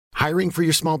Hiring for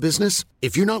your small business?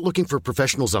 If you're not looking for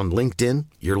professionals on LinkedIn,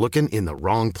 you're looking in the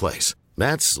wrong place.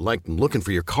 That's like looking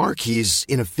for your car keys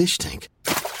in a fish tank.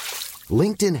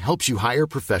 LinkedIn helps you hire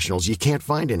professionals you can't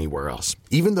find anywhere else,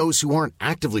 even those who aren't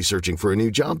actively searching for a new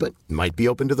job but might be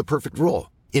open to the perfect role.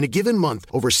 In a given month,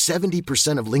 over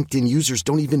 70% of LinkedIn users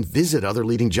don't even visit other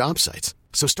leading job sites.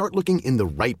 So start looking in the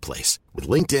right place. With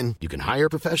LinkedIn, you can hire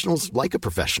professionals like a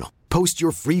professional. Post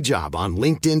your free job on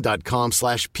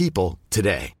linkedin.com/people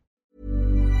today.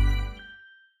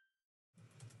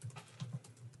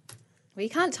 Well, you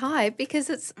can't type because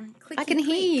it's. I can click.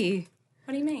 hear you.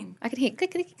 What do you mean? I can hear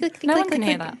click, click, click, click, No click, one can click,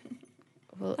 hear click.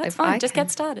 that. Well, That's if fine. I Just can.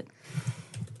 get started.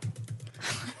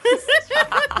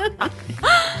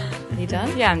 Are you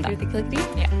done? Yeah, I'm done. Do the clickety?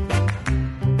 Yeah.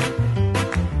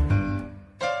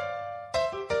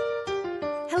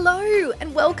 Hello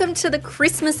and welcome to the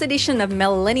Christmas edition of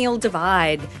Millennial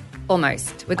Divide.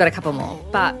 Almost. We've got a couple more.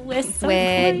 But we're so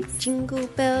we're close. jingle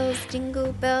bells,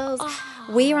 jingle bells.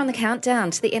 We are on the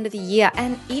countdown to the end of the year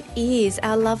and it is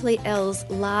our lovely Elle's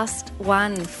last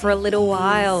one for a little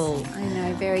while. I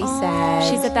know, very sad.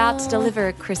 She's about to deliver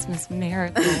a Christmas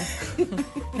miracle.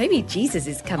 Maybe Jesus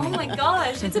is Oh coming. my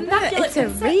gosh, it's immaculate It's a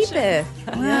conception. rebirth.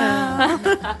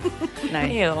 Wow. No.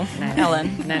 Ew.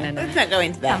 Ellen. No. Let's not go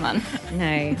into that. Come on.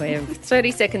 No, we're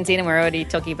 30 seconds in and we're already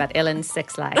talking about Ellen's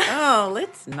sex life. Oh,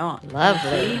 let's not.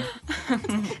 Lovely.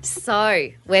 So,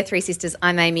 we're three sisters.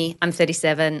 I'm Amy. I'm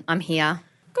 37. I'm here.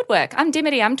 Good work. I'm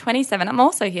Dimity. I'm 27. I'm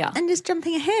also here. And just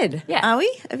jumping ahead, Yeah. are we,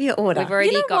 of your order? We've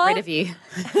already know got what? rid of you.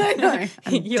 I'm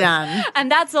done. And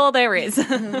that's all there is.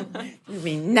 It'll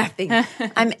be nothing.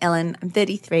 I'm Ellen. I'm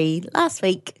 33. Last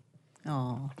week.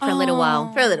 Oh, For a little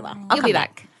while. for a little while. I'll You'll come be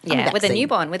back. I'll be Yeah, back with a soon.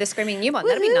 newborn, with a screaming newborn.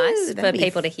 That'd be nice Woohoo, for that'd be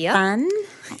people to hear. Fun.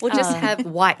 We'll just have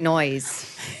white noise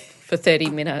for 30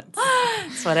 minutes.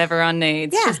 That's what everyone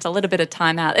needs. Yeah. Just a little bit of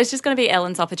time out. It's just going to be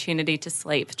Ellen's opportunity to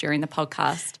sleep during the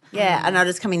podcast. Yeah, and I'll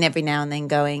just come in every now and then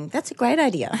going, that's a great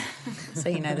idea. So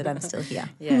you know that I'm still here.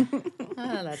 Yeah.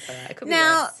 Oh, that's all right. It could be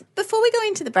Now, worse. before we go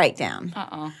into the breakdown,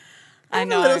 Uh-oh. I have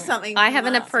know. a little something. I from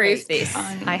haven't last approved week. this.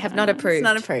 I have not approved. It's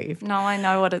not approved. No, I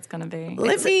know what it's going to be.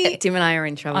 Let me Tim and I are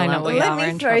in trouble. I know aren't we we? let are me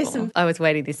in throw trouble. some I was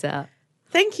waiting this out.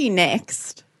 Thank You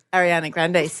Next, Ariana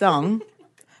Grande's song,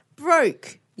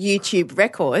 broke YouTube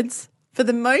records for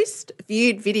the most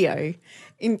viewed video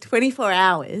in 24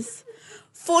 hours,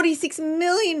 46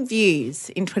 million views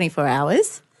in 24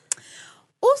 hours.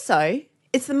 Also,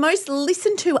 it's the most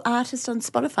listened to artist on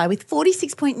Spotify with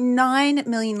 46.9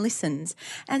 million listens,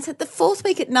 and it's at the fourth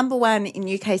week at number one in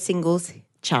UK singles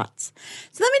charts.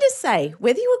 So let me just say,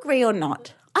 whether you agree or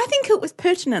not, I think it was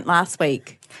pertinent last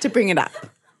week to bring it up.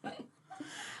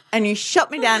 And you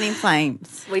shot me down in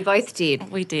flames. We both did.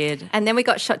 We did. And then we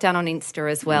got shot down on Insta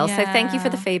as well. So thank you for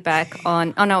the Yeah. feedback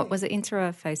on, oh no, was it Insta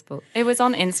or Facebook? It was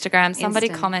on Instagram. Somebody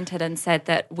Instant. commented and said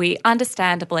that we,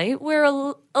 understandably, we're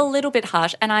a little bit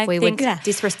harsh. And I We think, were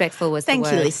disrespectful was Thank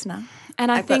the you, word. listener. and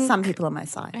I I've got think, some people on my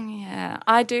side. yeah,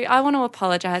 I do. I want to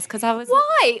apologise because I was.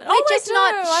 Why? We're Oh, just I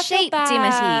not do. I feel sheep, bad.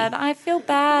 Dimity. I feel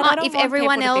bad. I don't If want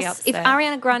everyone people to be else, if upset.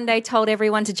 Ariana Grande told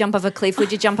everyone to jump off a cliff,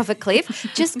 would you jump off a cliff?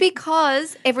 Just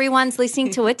because everyone's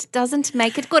listening to it doesn't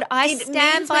make it good. I It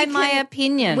stand means by we my can-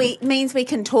 opinion. Means we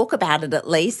can talk about it at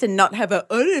least and not have a,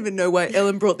 I don't even know why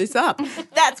Ellen brought this up.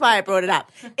 That's why I brought it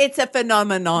up. It's a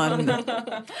phenomenon.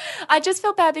 I just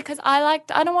feel bad because I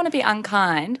don't want to be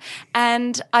unkind,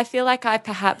 and I feel like I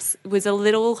perhaps was a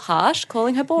little harsh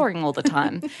calling her boring all the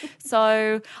time.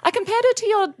 So I compared her to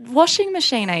your washing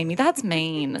machine, Amy. That's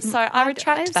mean. So I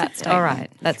retract that statement. All right,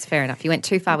 that's fair enough. You went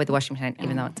too far with the washing machine,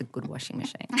 even though it's a good washing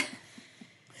machine.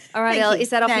 All right, Thank Elle, you. is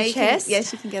that off Now your you can- chest?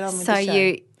 yes, you can get on with so the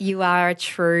show. you are a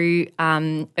true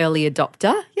early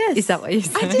adopter? Yes. Is that what you're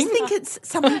saying? I just think it's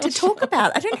something to talk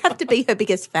about. I don't have to be her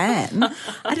biggest fan.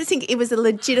 I just think it was a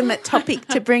legitimate topic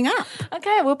to bring up.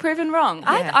 Okay, we're proven wrong.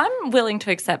 I'm willing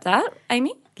to accept that,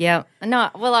 Amy. Yeah. No,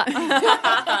 well,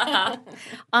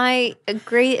 I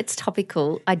agree it's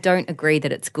topical. I don't agree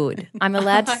that it's good. I'm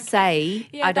allowed to say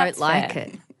Yeah, I don't that's like fair.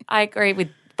 it. I agree with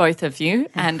both of you,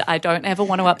 and I don't ever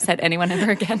want to upset anyone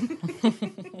ever again.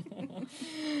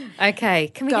 Okay,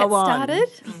 can we Go get on. started?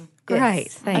 Great,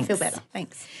 Yes, thanks. I feel better.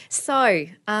 Thanks. So,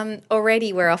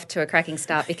 already we're off to a cracking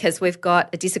start because we've got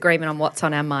a disagreement on what's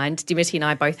on our mind. Dimity and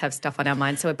I both have stuff on our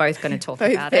mind, so we're both going to talk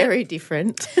Both about very it.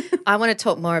 different. I want to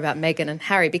talk more about Meghan and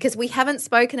Harry because we haven't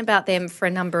spoken about them for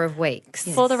a number of weeks.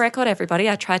 For the record, everybody,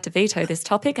 I tried to veto this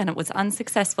topic and it was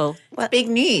unsuccessful. Big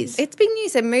news. It's big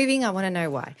news. They're moving. I want to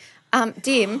know why.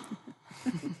 Dim,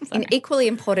 in equally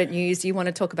important news, you want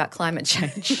to talk about climate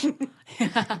change.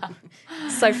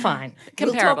 So fine.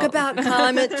 We'll Comparable. talk about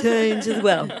climate change as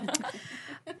well.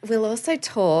 We'll also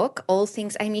talk all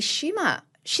things Amy Schumer.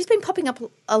 She's been popping up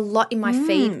a lot in my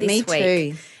feed this me week.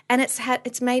 too. And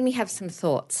it's made me have some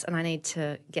thoughts, and I need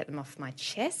to get them off my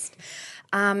chest.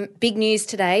 Big news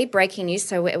today, breaking news.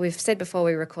 So we've said before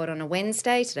we record on a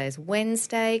Wednesday. Today's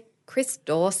Wednesday. Chris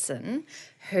Dawson,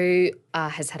 who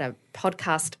has had a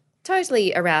podcast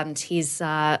totally around his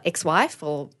ex-wife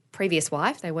or previous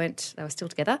wife, they were still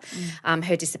together,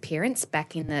 her disappearance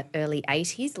back in the early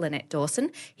 80s, Lynette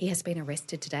Dawson. He has been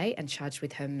arrested today and charged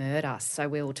with her murder. So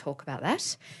we will talk about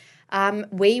that.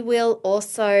 We will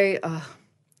also,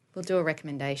 we'll do a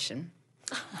recommendation.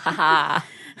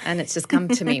 And it's just come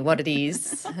to me what it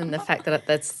is and the fact that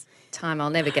that's time I'll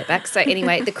never get back. So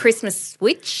anyway, the Christmas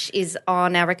switch is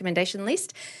on our recommendation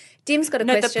list. Dim's got a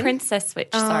question. The Princess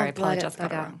Switch. Sorry, apologise.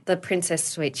 The Princess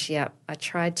Switch, yeah. I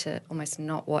tried to almost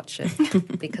not watch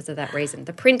it because of that reason.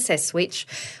 The Princess Switch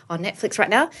on Netflix right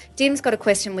now. Dim's got a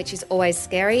question which is always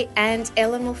scary, and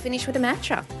Ellen will finish with a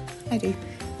matcha. I do.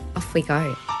 Off we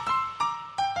go.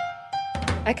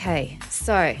 Okay,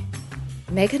 so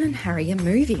Meghan and Harry are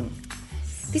moving.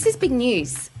 This is big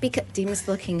news because Dim's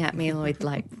looking at me with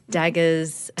like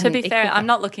daggers. To be fair, I'm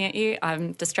not looking at you.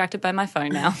 I'm distracted by my phone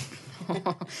now.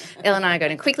 Elle and I are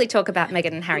going to quickly talk about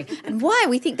Meghan and Harry and why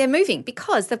we think they're moving,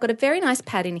 because they've got a very nice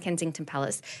pad in Kensington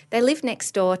Palace. They live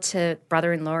next door to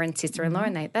brother-in-law and sister-in-law,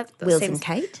 and Wills and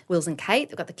Kate. Wills and Kate.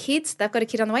 They've got the kids. They've got a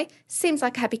kid on the way. Seems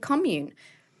like a happy commune.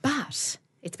 But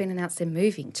it's been announced they're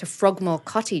moving to Frogmore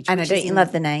Cottage. And I don't you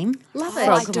love the name? Love it.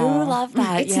 I do love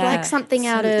that. It's like something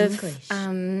out of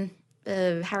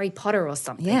Harry Potter or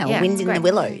something. Yeah, or Wind in the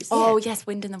Willows. Oh, yes,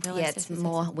 Wind in the Willows. Yeah, it's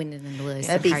more Wind in the Willows.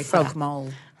 That'd than be Harry Potter.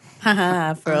 Frogmole.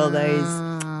 Haha, for all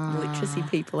those literacy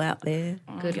people out there.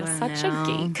 Good You're one, such Elle.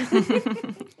 a geek.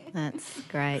 That's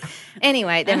great.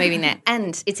 Anyway, they're moving there,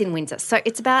 and it's in Windsor. So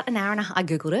it's about an hour and a half. I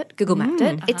Googled it, Google mapped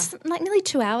it. It's like nearly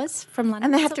 2 hours from London.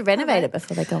 And they have to renovate it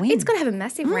before they go in. It's got to have a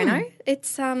massive reno.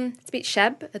 It's a bit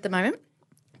shab at the moment.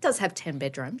 It does have 10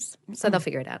 bedrooms, so they'll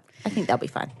figure it out. I think they'll be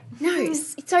fine. No,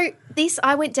 so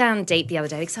I went down deep the other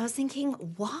day because I was thinking,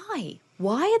 why?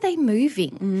 Why are they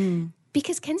moving?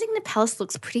 Because Kensington Palace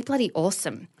looks pretty bloody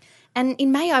awesome. And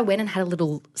in May, I went and had a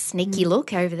little sneaky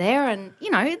look over there, and,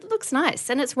 it looks nice.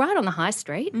 And it's right on the high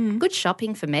street. Good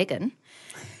shopping for Meghan.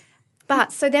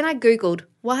 But so then I Googled,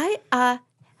 why are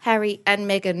Harry and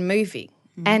Meghan moving?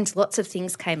 And lots of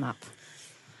things came up.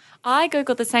 I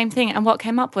Googled the same thing, and what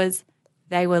came up was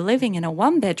they were living in a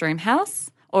one-bedroom house,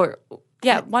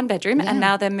 one bedroom, and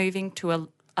now they're moving to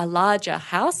a larger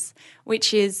house,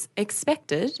 which is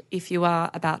expected if you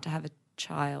are about to have a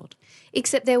child.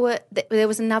 Except there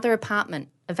was another apartment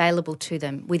available to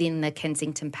them within the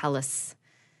Kensington Palace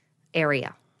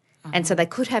area. And so they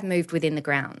could have moved within the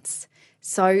grounds.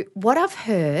 So what I've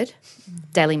heard,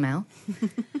 Daily Mail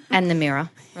and the Mirror.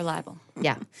 Reliable.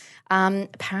 Yeah.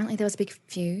 Apparently there was a big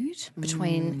feud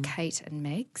between Kate and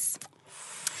Megs.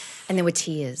 And there were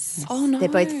tears. Oh, no. They're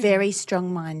both very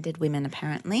strong-minded women,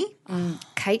 apparently.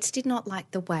 Kate did not like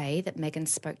the way that Meghan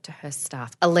spoke to her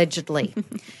staff, allegedly.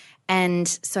 And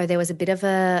so there was a bit of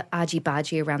a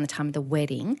argy-bargy around the time of the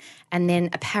wedding. And then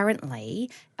apparently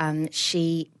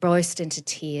she burst into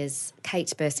tears,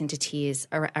 Kate burst into tears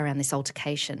around this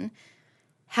altercation.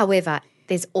 However,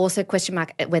 there's also a question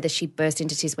mark at whether she burst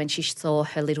into tears when she saw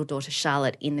her little daughter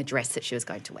Charlotte in the dress that she was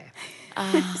going to wear.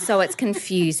 So it's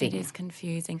confusing. It is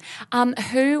confusing.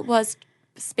 Who was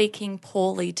speaking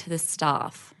poorly to the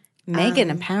staff? Meghan,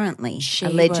 apparently, She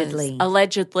allegedly. was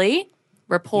allegedly,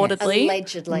 reportedly,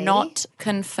 Allegedly. not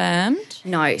confirmed.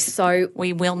 No, so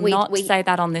We will not say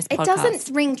that on this it podcast.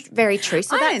 doesn't ring very true.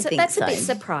 So I don't that's think that's a so. bit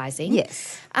surprising.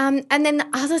 Yes. And then the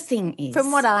other thing is,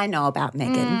 From what I know about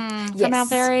Meghan. From our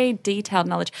very detailed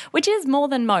knowledge, which is more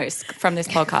than most from this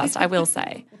podcast, I will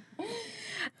say.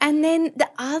 and then the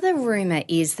other rumor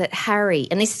is that Harry,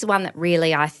 and this is the one that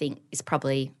really I think is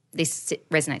probably this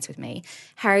resonates with me.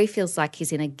 Harry feels like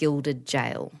he's in a gilded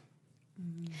jail,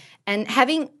 and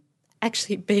having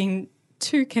actually been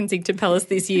to Kensington Palace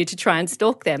this year to try and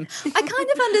stalk them, I kind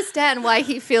of understand why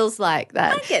he feels like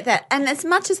that. I get that. And as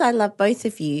much as I love both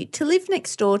of you, to live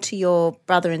next door to your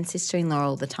brother and sister-in-law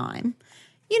all the time,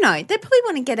 they probably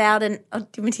want to get out and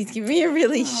Timothy's giving me a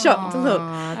really shocked look.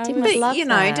 Tim would love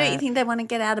that. Don't you think they want to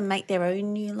get out and make their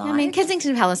own new life? I mean,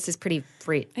 Kensington Palace is pretty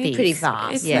big. pretty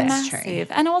vast. It's Yeah, massive. that's true.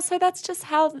 And also that's just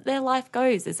how their life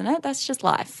goes, isn't it? That's just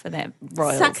life for them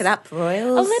royals. Suck it up,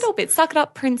 royals. A little bit. Suck it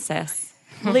up, princess.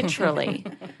 Literally.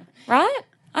 Right?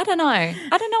 I don't know.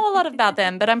 I don't know a lot about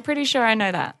them, but I'm pretty sure I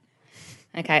know that.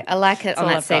 Okay, I like it on all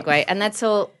that I've got. segue, and that's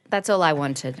all I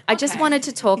wanted. I just wanted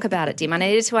to talk about it, Dim. I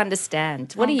needed to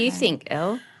understand. What do you think,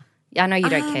 Elle? I know you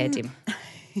don't care, Dim.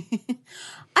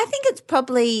 I think it's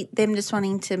probably them just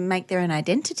wanting to make their own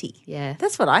identity. Yeah.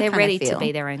 That's what I They're kind ready of feel. to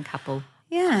be their own couple.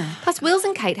 Yeah. Plus, Wills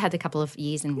and Kate had a couple of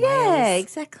years in Yeah, Wales.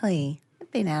 exactly.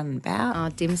 I've been out and about. Oh,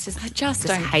 Dim's just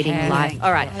don't hating care. life.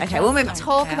 All right. Okay, we'll move on.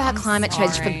 Talk about climate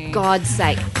change, for God's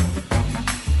sake.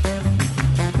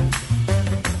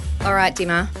 All right,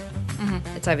 Dimmer.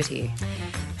 It's over to you.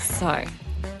 So,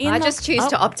 I just choose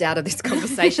to opt out of this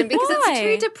conversation because Why? it's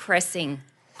too depressing.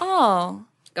 Oh,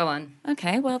 Go on.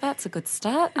 okay. Well, that's a good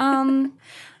start.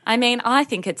 I mean, I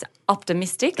think it's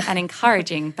optimistic and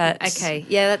encouraging, but Okay.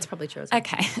 Yeah, that's probably true as well.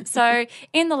 Okay, so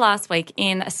in the last week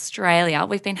in Australia,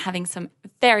 we've been having some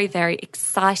very, very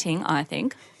exciting, I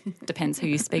think, depends who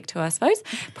you speak to, I suppose,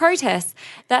 protests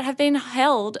that have been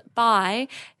held by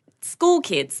school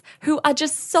kids who are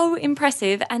just so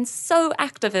impressive and so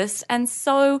activist and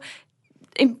so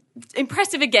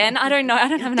impressive again. I don't know. I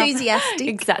don't have enough.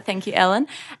 Enthusiastic. Thank you, Ellen.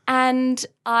 And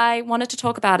I wanted to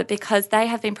talk about it because they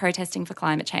have been protesting for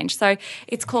climate change. So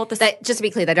it's called the... Just to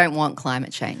be clear, they don't want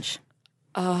climate change.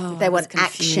 Oh, They I was want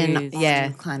action confused.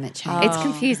 on climate change. It's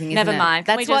confusing, isn't Never it? mind.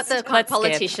 Can That's we what just- the let's skip.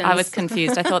 politicians... I was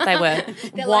confused. I thought they were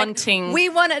wanting we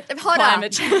want it hotter.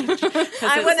 climate change because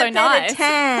I want it's so a better nice.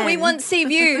 tan. We want sea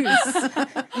views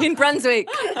in Brunswick.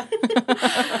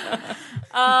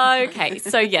 Okay,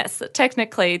 so yes,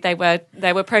 technically they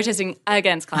were protesting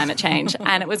against climate change,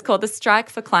 and it was called the Strike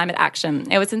for Climate Action.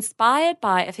 It was inspired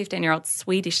by a 15-year-old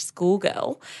Swedish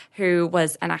schoolgirl who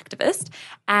was an activist,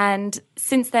 and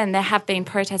since then there have been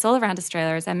protests all around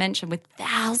Australia, as I mentioned, with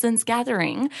thousands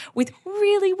gathering with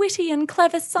really witty and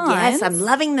clever signs. Yes, I'm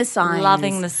loving the signs.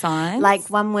 Loving the signs. Like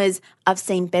one was, I've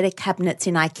seen better cabinets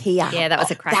in IKEA. Yeah, that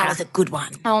was a cracker. That was a good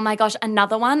one. Oh my gosh,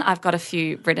 another one. I've got a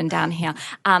few written down here.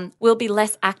 We'll be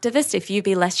less activist if you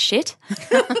be less shit.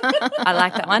 I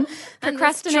like that one.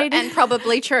 Procrastinating and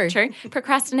probably true. True.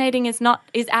 Procrastinating is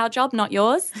our job, not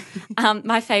yours.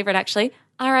 My favourite actually.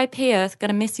 R.I.P. Earth,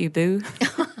 gonna miss you, boo.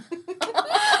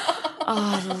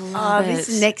 Oh,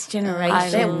 this next generation. I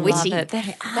They're love witty. it. They're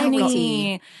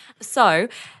funny. So,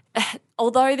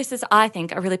 although this is, I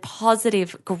think, a really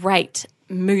positive, great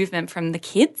movement from the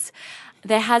kids,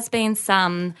 there has been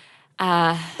some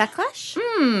Backlash?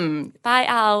 by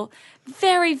our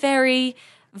very, very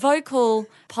vocal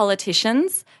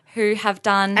politicians who have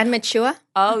done... And mature.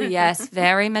 Oh, yes,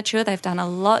 very mature. They've done a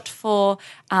lot for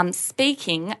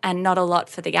speaking and not a lot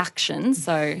for the action.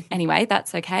 So anyway,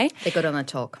 that's okay. They're good on the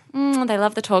talk. They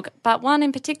love the talk. But one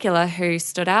in particular who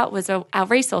stood out was our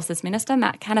Resources Minister,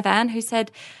 Matt Canavan, who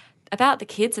said about the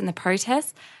kids and the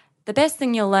protests, the best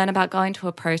thing you'll learn about going to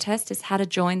a protest is how to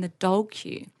join the dog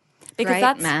queue. Because Great,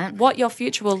 that's Matt. what your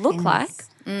future will look like.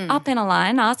 Up in a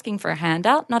line, asking for a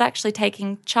handout, not actually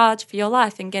taking charge for your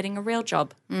life and getting a real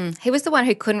job. He was the one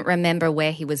who couldn't remember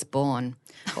where he was born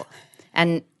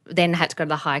and then had to go to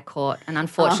the High Court. And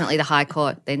unfortunately, the High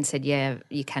Court then said, yeah,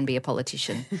 you can be a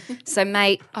politician. So,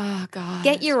 mate, Oh, God.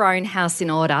 get your own house in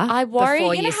order. I worry.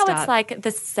 before You know how start. it's like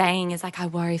the saying is like, I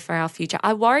worry for our future.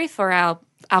 I worry for our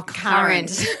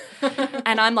current.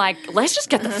 And I'm like, let's just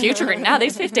get the future in now.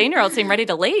 These 15-year-olds seem ready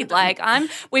to lead. Like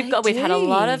we've had a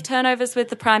lot of turnovers with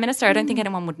the Prime Minister. I don't think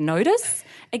anyone would notice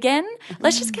again.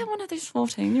 Let's just get one of these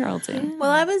 14-year-olds in.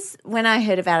 Well, when I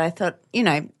heard about it, I thought,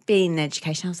 being in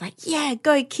education, I was like, yeah,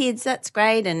 go kids, that's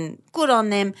great and good on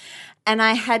them. And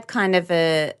I had kind of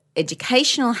a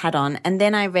educational hat on, and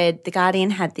then I read The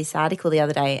Guardian had this article the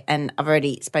other day, and I've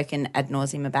already spoken ad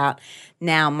nauseum about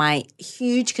now my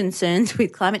huge concerns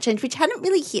with climate change, which hadn't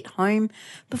really hit home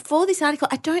before this article.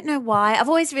 I don't know why. I've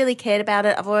always really cared about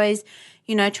it. I've always,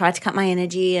 tried to cut my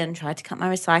energy and tried to cut my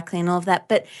recycling and all of that,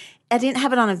 but I didn't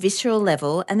have it on a visceral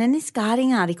level. And then this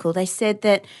Guardian article, they said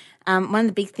that one of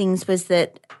the big things was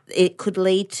that it could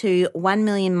lead to 1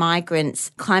 million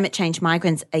climate change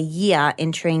migrants a year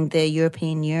entering the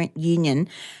European Union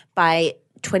by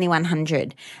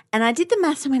 2100. And I did the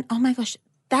maths and went, oh my gosh,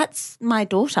 that's my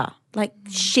daughter. Like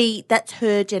that's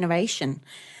her generation.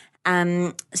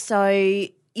 So,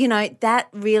 that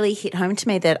really hit home to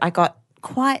me that I got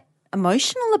quite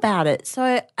emotional about it.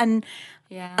 So, and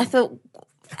Yeah. I thought,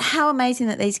 how amazing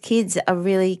that these kids are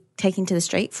really taking to the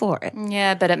street for it.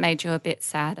 Yeah, but it made you a bit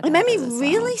sad. It made me as well.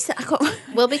 really sad.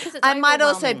 Well, because it's I might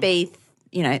also overwhelming. be,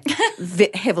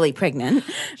 heavily pregnant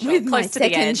with my close to the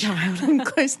second edge. child.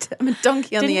 I'm a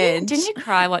donkey on the edge. Didn't you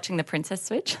cry watching The Princess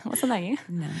Switch? Wasn't that you?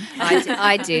 No.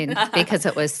 I did because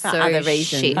it was so other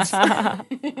reasons.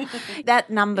 shit. That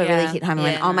number really Yeah. hit home. I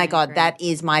went, Yeah, oh my I God, agree. that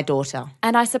is my daughter.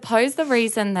 And I suppose the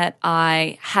reason that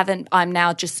I'm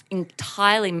now just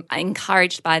entirely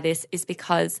encouraged by this is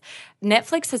because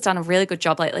Netflix has done a really good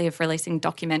job lately of releasing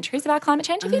documentaries about climate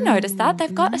change. Have you noticed that?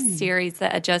 They've got a series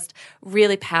that are just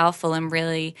really powerful and really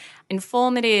really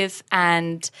informative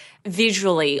and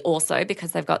visually also,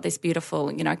 because they've got this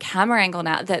beautiful, camera angle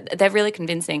now, that they're really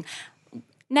convincing.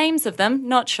 Names of them,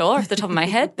 not sure off the top of my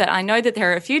head, but I know that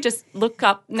there are a few. Just look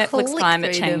up Netflix Click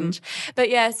climate through them. change. But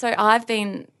yeah, so I've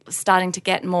been starting to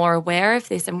get more aware of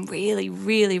this and really,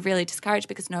 really, really discouraged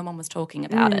because no one was talking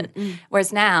about it.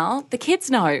 Whereas now the kids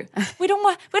know. We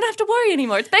don't have to worry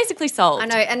anymore. It's basically solved. I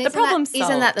know, and isn't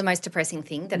isn't that the most depressing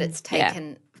thing, that it's Yeah.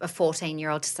 taken a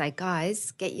 14-year-old to say,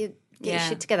 guys, get your Yeah.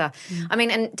 shit together. I mean,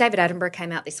 and David Attenborough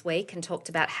came out this week and talked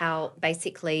about how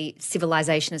basically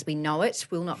civilization as we know it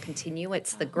will not continue.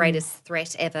 It's the greatest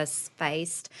threat ever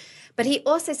faced. But he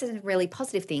also says really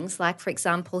positive things, like, for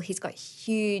example, he's got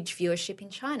huge viewership in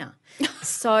China.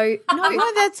 So,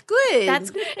 Oh, that's good. that's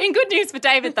good. In good news for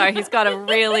David, though, he's got a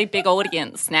really big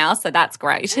audience now, so that's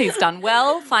great. He's done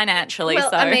well financially. Well,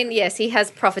 so. I mean, yes, he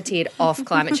has profited off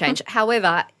climate change.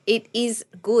 However, it is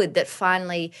good that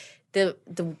finally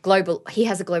he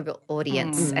has a global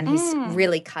audience and he's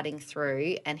really cutting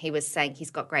through, and he was saying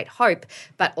he's got great hope,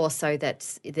 but also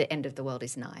that the end of the world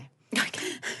is nigh.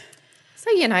 So,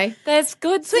 there's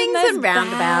good Swings there's and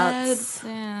roundabouts. bads.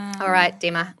 Yeah. all right,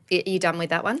 Dimmer, are you done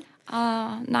with that one? No,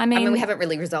 I I mean, mean, we haven't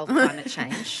really resolved climate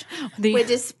change.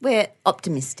 We're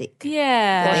optimistic.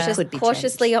 yeah. It could be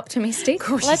Cautiously optimistic.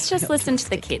 Let's just listen to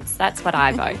the kids. That's what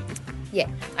I vote. Yeah,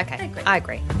 okay, I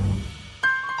agree.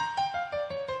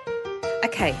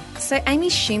 Okay, so Amy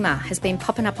Schumer has been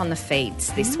popping up on the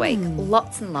feeds this week,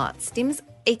 lots and lots. Dim's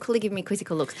equally giving me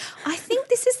quizzical looks. I think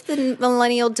this is the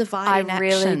millennial divide in I action.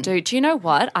 really do. Do you know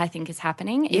what I think is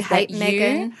happening? You hate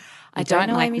Meghan. I You don't don't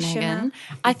know like Amy Meghan. Schumer.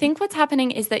 I think what's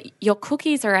happening is that your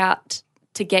cookies are out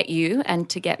to get you and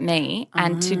to get me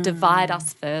and to divide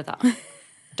us further.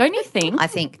 Don't you think? I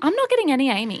think. I'm not getting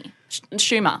any Amy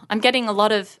Schumer. I'm getting a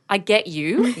lot of I get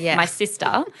you, Yeah. my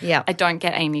sister. Yeah. I don't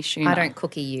get Amy Schumer. I don't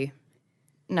cookie you.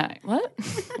 No. What?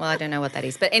 Well, I don't know what that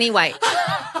is. But anyway,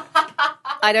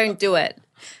 I don't do it.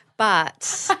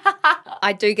 But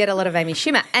I do get a lot of Amy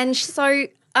Schumer. And so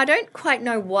I don't quite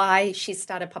know why she's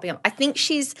started popping up. I think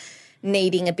she's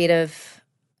needing a bit of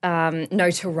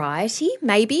notoriety,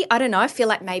 maybe. I don't know. I feel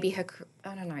like maybe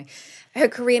her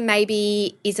career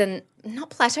maybe isn't not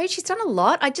plateaued. She's done a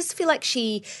lot. I just feel like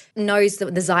she knows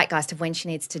the zeitgeist of when she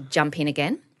needs to jump in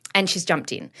again. And she's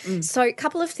jumped in. So a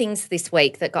couple of things this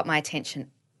week that got my attention.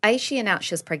 She announced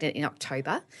she was pregnant in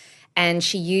October, and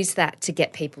she used that to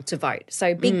get people to vote.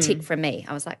 So big tick from me.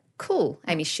 I was like, cool,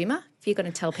 Amy Schumer, if you're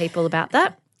going to tell people about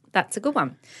that, that's a good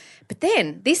one. But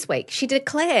then this week she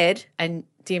declared, and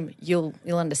Dim, you'll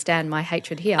understand my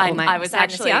hatred here. or my I was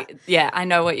sadness actually, here. I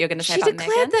know what you're going to say She about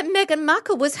declared Meghan. that Meghan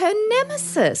Markle was her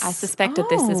nemesis. I suspected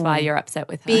this is why you're upset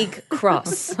with her. Big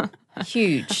cross.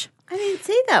 Huge. I didn't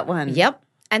see that one. Yep.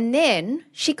 And then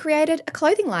she created a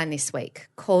clothing line this week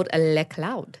called Le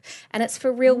Cloud. And it's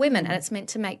for real women, and it's meant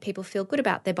to make people feel good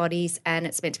about their bodies, and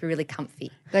it's meant to be really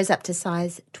comfy. Goes up to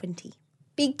size 20.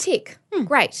 Big tick.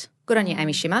 Great. Good on you,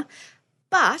 Amy Schumer.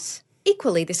 But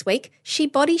equally this week, she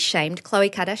body shamed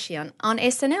Khloe Kardashian on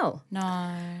SNL.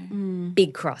 No.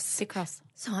 Big cross. Big cross.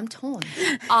 So I'm torn.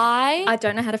 I I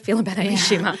don't know how to feel about Amy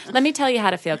Schumer. Let me tell you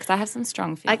how to feel because I have some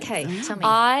strong feelings. Okay, tell me.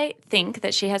 I think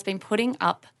that she has been putting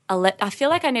up I feel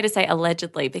like I need to say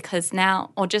allegedly because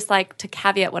now, or just like to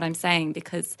caveat what I'm saying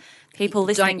because people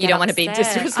listening you don't get want to be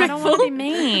upset. I don't want to be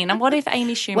mean. And what if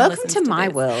Amy Schumer Welcome listens to my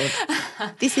this? world.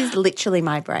 This is literally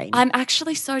my brain. I'm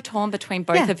actually so torn between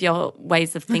both of your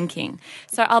ways of thinking.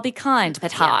 So I'll be kind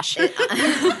but harsh.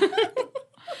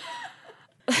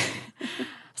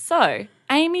 So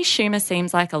Amy Schumer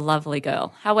seems like a lovely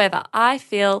girl. However, I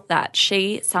feel that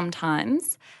she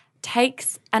sometimes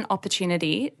takes an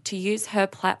opportunity to use her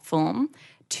platform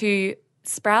to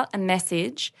sprout a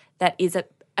message that is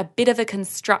a bit of a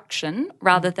construction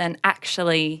rather than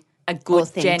actually a good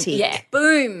Authentic. Yeah.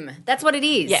 Boom. That's what it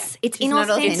is. Yeah. It's not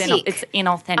inauthentic. It's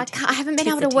inauthentic. I haven't been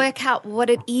able to work out what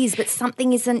it is, but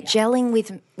something isn't gelling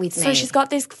with me. So she's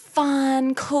got this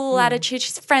fun, cool attitude.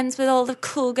 She's friends with all the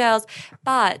cool girls.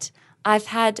 But I've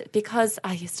had, because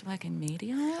I used to work in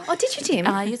media. Oh, did you, Tim?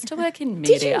 I used to work in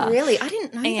media. Did you really? I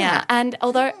didn't know Yeah, that. and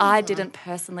although I didn't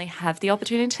personally have the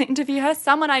opportunity to interview her,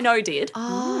 someone I know did.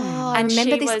 Oh, and I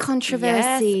remember she this was-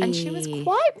 controversy. Yes, and she was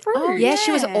quite rude. Oh, yeah,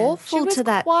 she was awful She was to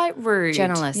that quite rude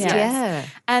journalist. Yes. Yeah.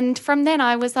 And from then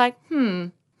I was like,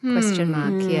 Question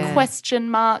mark, yeah. question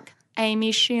mark,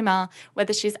 Amy Schumer,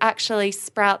 whether she's actually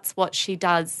sprouts what she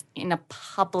does in a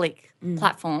public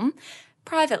platform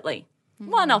privately.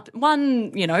 One,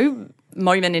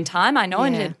 moment in time, I know,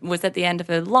 and Yeah. it was at the end of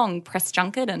a long press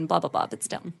junket and blah, blah, blah, but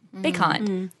still, be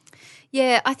kind.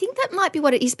 Yeah, I think that might be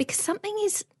what it is because something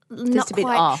is not a bit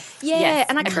quite off. Yeah, Yes,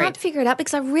 and I agreed. can't figure it out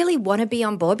because I really want to be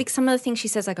on board because some of the things she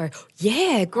says I go,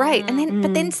 yeah, great. And then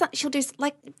but then she'll do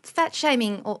like fat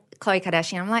shaming or Khloe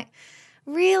Kardashian. I'm like,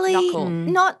 really? Not cool.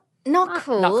 Not cool. not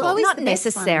cool. Not Chloe's the best one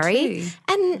necessary. too.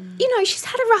 And she's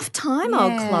had a rough time,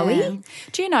 old Chloe.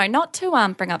 Do you know, not to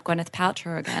bring up Gwyneth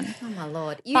Paltrow again. Oh my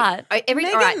lord! But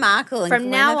Meghan Markle and from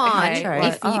now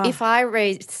Gwyneth on, Paltrow. if I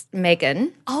raise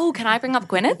Meghan, Oh, can I bring up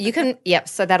Gwyneth? you can. Yep.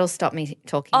 So that'll stop me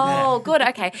talking about Oh, good.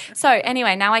 Okay. So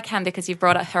anyway, now I can because you've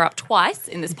brought her up twice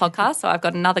in this podcast. So I've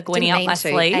got another it. Gwynny Didn't up mean my to.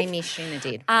 sleeve. Amy Schumer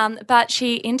did. But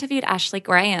she interviewed Ashley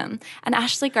Graham. And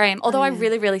Ashley Graham, although I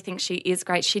really, really think she is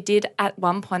great, she did at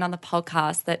one point on the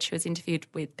podcast that she was interviewed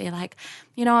with be like,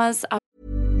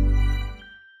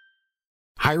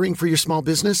 Hiring for your small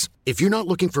business? If you're not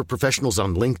looking for professionals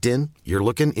on LinkedIn, you're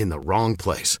looking in the wrong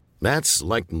place. That's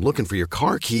like looking for your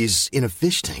car keys in a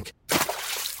fish tank.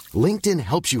 LinkedIn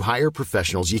helps you hire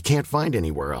professionals you can't find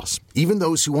anywhere else, even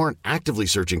those who aren't actively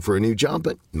searching for a new job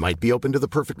but might be open to the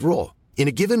perfect role. In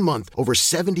a given month, over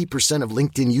 70% of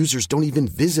LinkedIn users don't even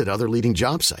visit other leading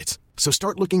job sites. So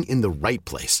start looking in the right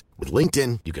place. With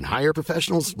LinkedIn, you can hire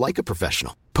professionals like a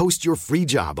professional. Post your free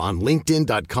job on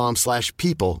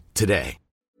linkedin.com/people today.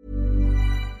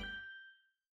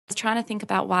 I was trying to think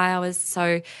about why I was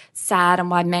so sad and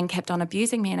why men kept on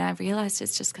abusing me. And I realised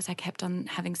it's just because I kept on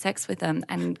having sex with them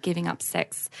and giving up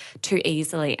sex too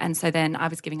easily. And so then I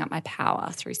was giving up my power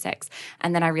through sex.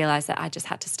 And then I realised that I just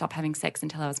had to stop having sex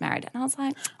until I was married. And I was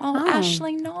like, oh.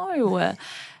 Ashley, no.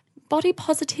 Body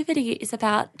positivity is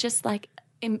about just like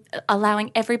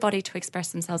allowing everybody to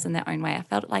express themselves in their own way. I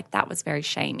felt like that was very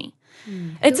shamey.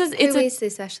 Who is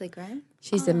this Ashley Graham?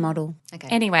 She's a model. Okay.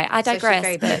 Anyway, I So she's digress.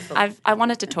 very But beautiful. I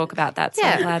wanted to talk about that, so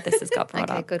I'm glad this has got brought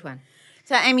Okay, up. good one.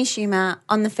 So Amy Schumer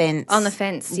on the fence. On the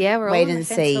fence. Yeah, we're all Wait on the and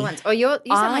fence see. for once. Oh, you sound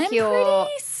like I'm you're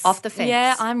pretty off the fence.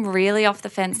 Yeah, I'm really off the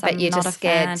fence. But I'm you're not just a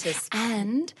fan. scared to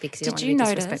And because you don't did want you to be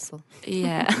notice? disrespectful.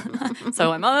 Yeah.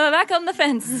 So I'm back on the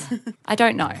fence. I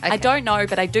don't know. I don't know,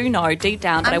 but I do know deep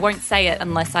down. But I won't say it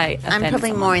unless I offend I'm probably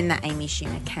someone. more in the Amy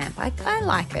Schumer camp. I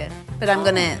like it, but I'm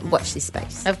going to watch this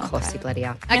space. Of course you bloody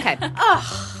are. Okay.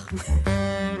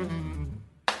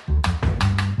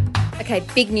 Okay,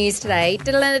 big news today.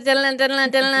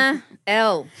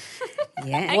 Elle.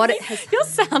 Yeah. What it has Your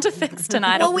sound effects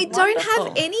tonight. Well, are we don't have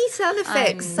wonderful. any sound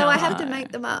effects, so I have to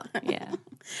make them up. Yeah.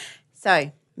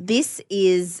 So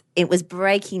it was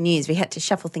breaking news. We had to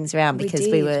shuffle things around because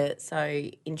we did. were so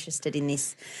interested in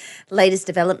this latest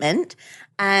development.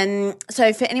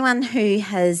 So for anyone who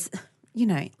has,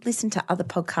 listened to other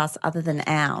podcasts other than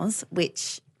ours,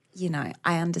 which,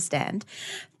 I understand.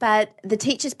 But The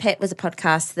Teacher's Pet was a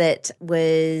podcast that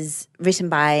was written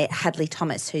by Hadley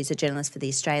Thomas, who's a journalist for The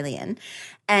Australian.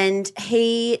 And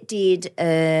he did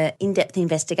an in-depth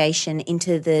investigation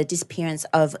into the disappearance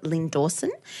of Lynn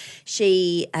Dawson.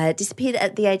 She disappeared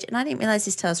at the age, and I didn't realise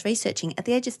this till I was researching, at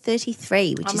the age of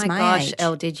 33, which Oh is my my gosh, age.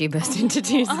 Elle, did you burst into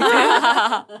tears?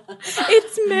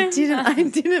 It's me. I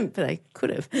didn't, but I could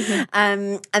have.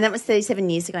 And that was 37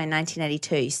 years ago in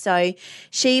 1982. So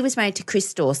she was married to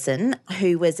Chris Dawson,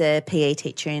 who was a PE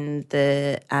teacher in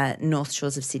the North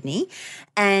Shores of Sydney.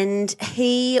 And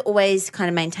he always kind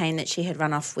of maintained that she had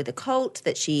run off with a cult,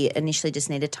 that she initially just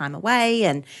needed time away,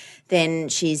 and then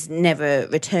she's never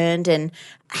returned. And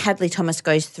Hadley Thomas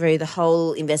goes through the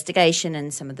whole investigation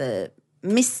and some of the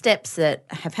missteps that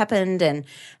have happened, and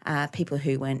people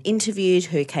who weren't interviewed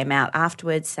who came out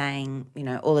afterwards saying,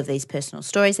 all of these personal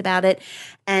stories about it.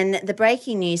 And the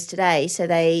breaking news today, so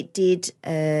they did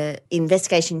an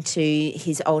investigation to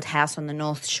his old house on the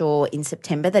North Shore in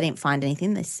September. They didn't find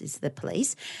anything. This is the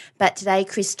police. But today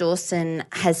Chris Dawson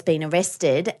has been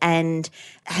arrested and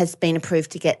has been approved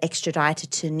to get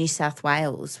extradited to New South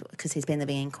Wales because he's been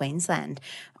living in Queensland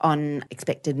on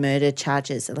expected murder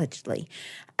charges, allegedly.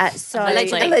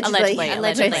 Allegedly.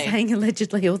 We're saying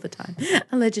allegedly all the time.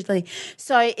 Allegedly.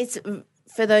 So it's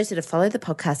for those that have followed the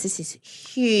podcast, this is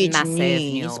huge Massive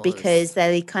news news. because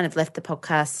they kind of left the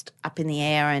podcast up in the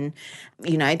air, and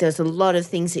there's a lot of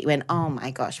things that you went, oh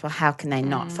my gosh, well, how can they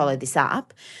not follow this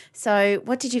up? So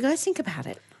what did you guys think about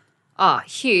it? Oh,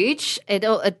 huge.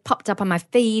 It popped up on my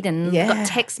feed and got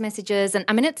text messages. And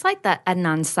I mean, it's like that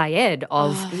Adnan Syed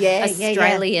of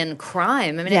Australian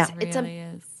crime. I mean, it's really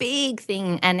a is. big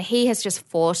thing. And he has just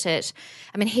fought it.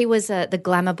 I mean, he was the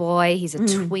glamour boy. He's a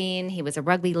twin. He was a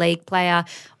rugby league player.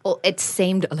 It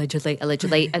seemed allegedly,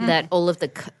 that all of the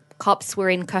cops were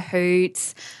in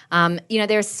cahoots.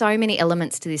 There are so many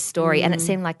elements to this story, and it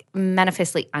seemed like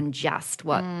manifestly unjust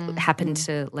what happened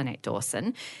to Lynette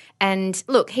Dawson. And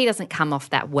look, he doesn't come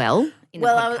off that well in the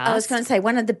podcast. I was going to say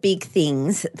one of the big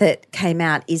things that came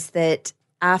out is that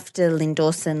after Lynn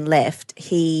Dawson left,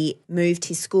 he moved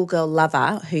his schoolgirl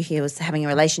lover, who he was having a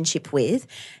relationship with,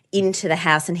 into the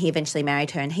house, and he eventually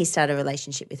married her, and he started a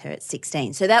relationship with her at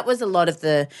 16. So that was a lot of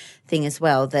the thing as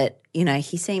well, that, you know,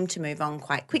 he seemed to move on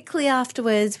quite quickly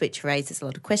afterwards, which raises a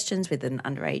lot of questions with an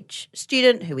underage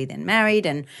student who he then married,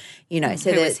 and, you know.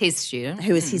 So who was his student.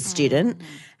 Who was his student.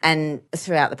 And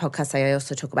throughout the podcast, I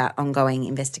also talk about ongoing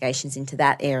investigations into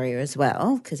that area as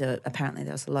well, because apparently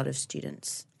there was a lot of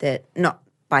students that, not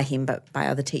by him but by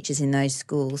other teachers in those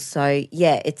schools. So,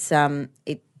 yeah,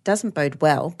 it doesn't bode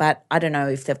well, but I don't know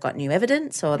if they've got new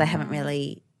evidence or they haven't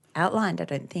really outlined, I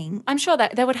don't think. I'm sure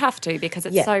that they would have to, because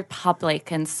it's so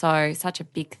public and such a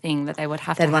big thing that they would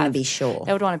have to They'd want to be sure.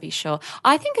 They would want to be sure.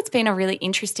 I think it's been a really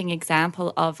interesting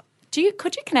example of,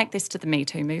 could you connect this to the Me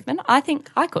Too movement? I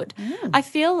think I could. I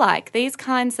feel like these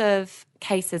kinds of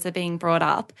cases are being brought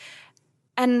up,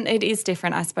 and it is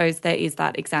different. I suppose there is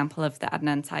that example of the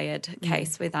Adnan Syed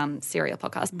case with Serial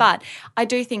Podcast. But I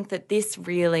do think that this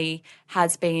really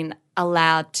has been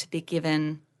allowed to be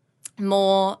given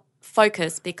more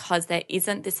focus, because there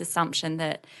isn't this assumption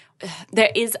that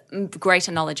there is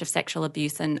greater knowledge of sexual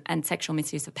abuse and sexual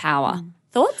misuse of power.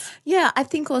 Thoughts? Yeah, I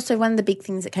think also one of the big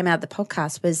things that came out of the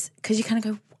podcast was, because you kind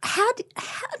of go, how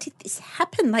did this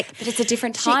happen? Like, but it's a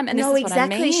different time, and this no, is what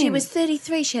exactly. I mean. She was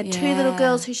 33. She had two little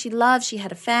girls who she loved. She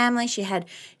had a family. She had,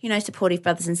 you know, supportive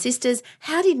brothers and sisters.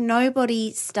 How did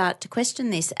nobody start to question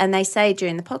this? And they say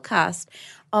during the podcast,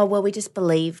 oh, well, we just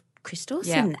believed Chris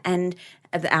Dawson, and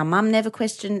our mum never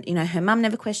questioned, you know, her mum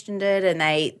never questioned it, and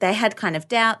they had kind of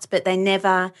doubts, but they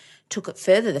never took it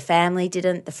further. The family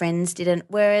didn't, the friends didn't.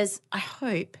 Whereas I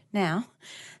hope now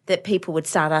that people would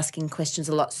start asking questions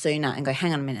a lot sooner and go,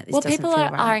 hang on a minute, this doesn't feel right. Well,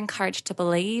 people are encouraged to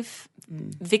believe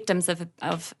victims of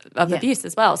abuse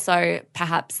as well. So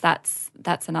perhaps that's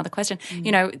another question.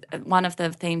 You know, one of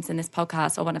the themes in this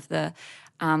podcast, or one of the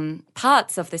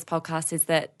parts of this podcast, is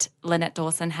that Lynette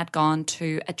Dawson had gone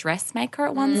to a dressmaker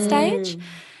at one stage.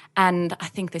 And I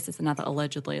think this is another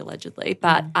allegedly,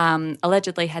 but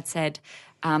allegedly had said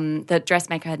the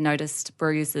dressmaker had noticed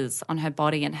bruises on her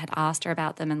body and had asked her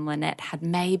about them, and Lynette had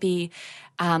maybe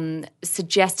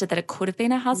suggested that it could have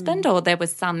been her husband, or there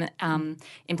was some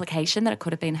implication that it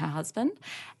could have been her husband,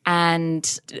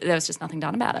 and there was just nothing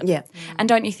done about it. Yeah. And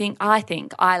don't you think, I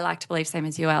like to believe, same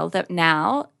as you, Elle, that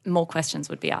now more questions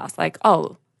would be asked, like,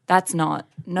 oh, that's not,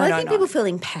 I think people feel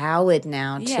empowered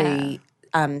now to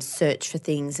search for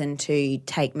things and to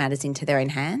take matters into their own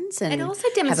hands. And it also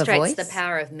have a demonstrates voice. the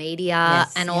power of media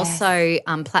also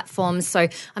platforms. So,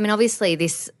 I mean, obviously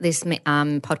this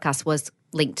podcast was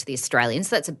linked to The Australian,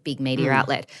 so that's a big media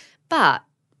outlet. But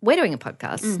we're doing a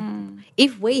podcast.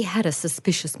 If we had a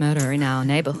suspicious murder in our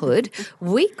neighbourhood,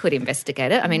 we could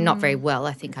investigate it. I mean, not very well.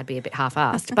 I think I'd be a bit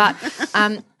half-assed. But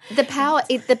the power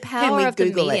of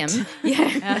Google the medium. it?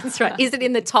 Yeah, that's right. Is it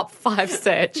in the top 5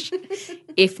 search?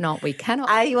 If not, we cannot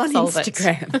Are you on solve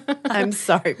Instagram? it. I'm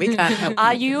sorry, we can't help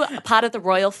Are you part of the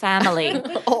royal family?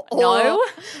 No,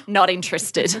 not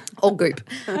interested. Or goop.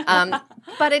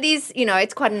 But it is, you know,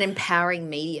 it's quite an empowering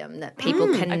medium that people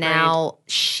can now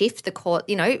shift the court,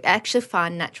 you know, actually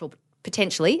find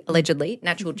allegedly,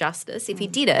 natural justice. If he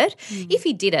did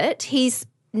it, he's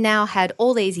now had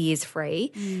all these years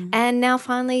free, and now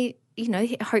finally, you know,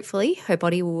 hopefully her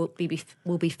body will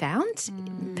be found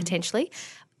potentially,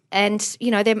 and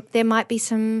you know there might be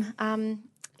some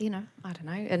you know, I don't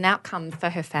know, an outcome for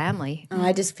her family. Oh,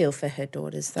 I just feel for her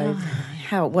daughters though.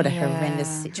 What a horrendous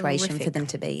situation for them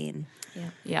to be in.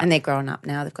 Yeah. And they're grown up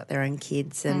now, they've got their own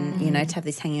kids, and you know, to have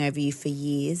this hanging over you for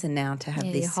years, and now to have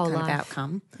this whole kind life. of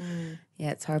outcome. Yeah,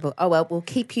 it's horrible. Oh well, I won't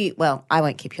keep you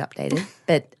updated,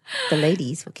 but the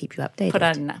ladies will keep you updated.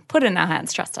 Put it in our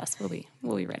hands. Trust us. We'll be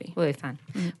ready. We'll be fine.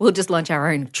 We'll just launch our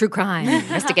own true crime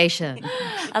investigation.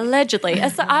 Allegedly.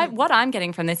 So what I'm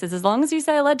getting from this is, as long as you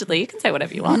say allegedly, you can say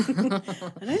whatever you want. I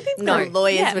don't think the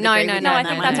lawyers would agree with No, I that,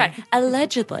 think Mano. that's right.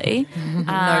 Allegedly.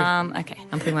 Okay.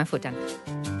 I'm putting my foot down.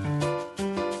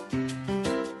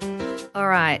 All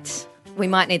right. We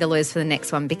might need the lawyers for the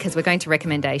next one, because we're going to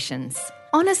recommendations.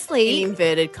 Honestly, In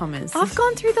inverted commas. I've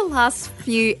gone through the last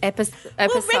few episodes.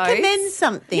 Well, recommend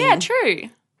something. Yeah, true.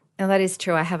 No, that is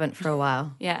true. I haven't for a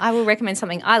while. Yeah. I will recommend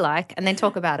something I like and then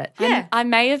talk about it. Yeah. I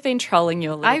may have been trolling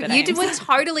you a little bit. You Ames. were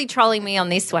totally trolling me on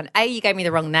this one. A, you gave me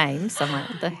the wrong name, so I'm like,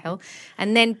 what the hell?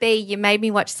 And then B, you made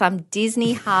me watch some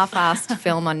Disney half-assed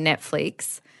film on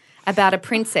Netflix about a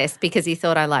princess because you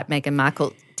thought I liked Meghan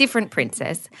Markle. Different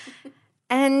princess.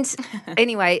 And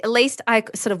anyway, at least I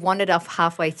sort of wandered off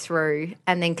halfway through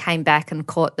and then came back and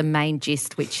caught the main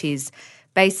gist, which is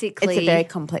Basically, It's a very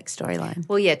complex storyline.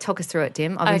 well, yeah. Talk us through it,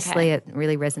 Dim. Obviously, it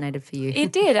really resonated for you.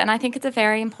 It did, and I think it's a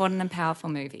very important and powerful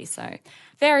movie. So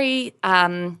very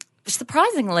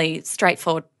surprisingly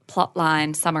straightforward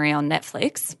plotline summary on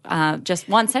Netflix. Just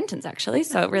one sentence, actually,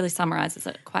 so it really summarises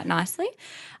it quite nicely.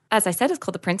 As I said, it's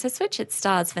called The Princess Switch. It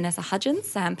stars Vanessa Hudgens,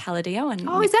 Sam Palladino, and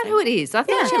Oh, is that who it is? I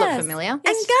thought she looked Yes. familiar.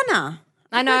 And Gunnar.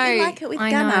 I know. You like it with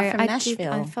I Gunnar know. from I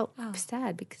Nashville. I felt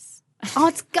sad because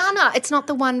it's Gunnar. It's not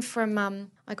the one from.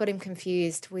 I got him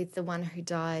confused with the one who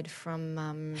died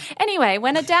from. Anyway,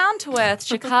 when a down-to-earth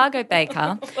Chicago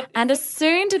baker and a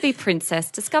soon-to-be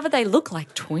princess discover they look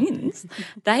like twins,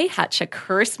 they hatch a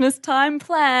Christmas time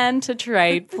plan to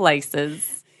trade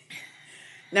places.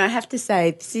 No, I have to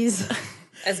say, this is...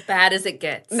 As bad as it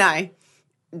gets. No.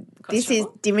 This is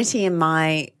Dimity and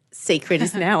my secret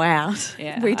is now out.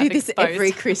 Yeah, we do I've this exposed.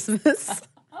 every Christmas.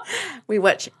 We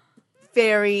watch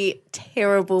very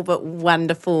terrible but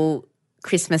wonderful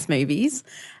Christmas movies,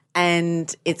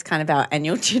 and it's kind of our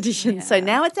annual tradition. So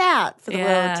now it's out for the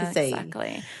world to see.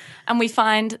 Exactly. And we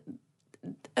find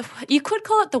you could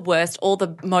call it the worst or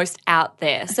the most out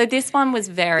there. So this one was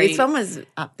very. This one was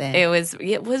up there. It was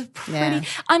pretty. Yeah.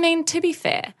 I mean, to be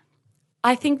fair,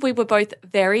 I think we were both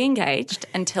very engaged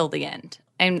until the end,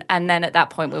 and then at that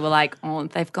point we were like, oh,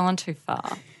 they've gone too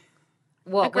far.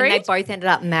 What, when they Agreed? both ended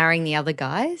up marrying the other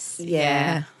guys?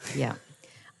 Yeah. Yeah.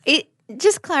 It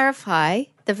just clarify,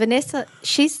 the Vanessa,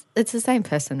 it's the same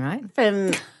person, right?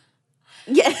 From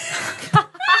yeah.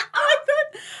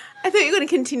 I thought you were going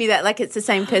to continue that like it's the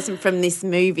same person from this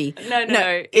movie.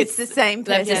 No. It's the same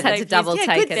person. just had to double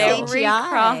take good it all. Very CGI.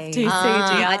 crafty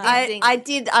CGI. I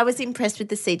did. I was impressed with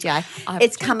the CGI.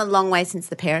 It's come a long way since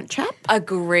The Parent Trap.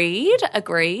 Agreed.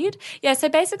 Yeah, so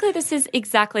basically this is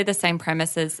exactly the same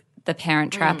premise as The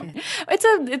Parent Trap.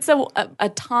 It's a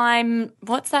time,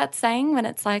 what's that saying when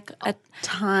it's like a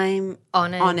Time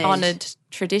Honoured. honoured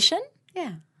tradition?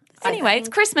 Yeah. Anyway, it's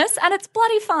Christmas and it's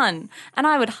bloody fun, and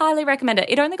I would highly recommend it.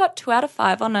 It only got 2 out of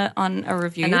 5 on a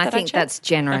review. And I that think checked. that's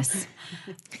generous.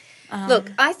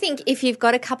 Look, I think if you've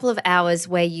got a couple of hours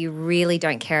where you really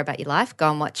don't care about your life, go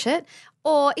and watch it.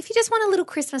 Or if you just want a little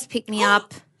Christmas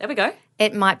pick-me-up, There we go.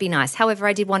 it might be nice. However,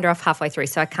 I did wander off halfway through,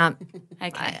 so I can't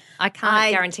Okay. I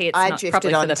can't guarantee it's I not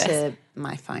drifted probably for the best. onto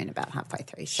my phone about halfway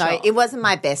through, so it wasn't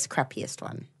my best, crappiest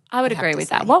one. I would have agree to with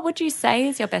say. that. What would you say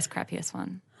is your best crappiest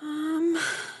one?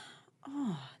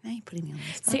 Now you're putting me on the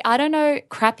spot. See, I don't know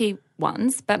crappy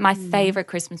ones, but my favourite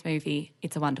Christmas movie,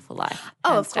 It's a Wonderful Life.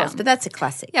 Oh, hands of course, down. but that's a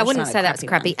classic. Yeah, I That's wouldn't not a say that was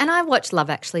crappy. one. And I watched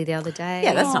Love Actually the other day.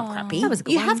 Yeah, that's not crappy. That was a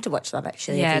good You one. have to watch Love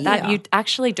Actually. Yeah, every that year. you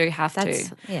actually do have That's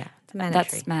to. yeah, it's mandatory.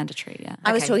 That's mandatory, yeah.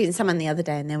 I was Okay. talking to someone the other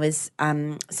day and there was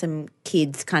some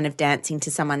kids kind of dancing to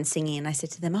someone singing, and I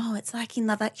said to them, oh, it's like in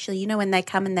Love Actually. You know when they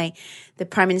come and the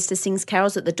Prime Minister sings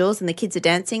carols at the doors and the kids are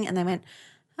dancing, and they went,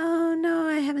 oh, no,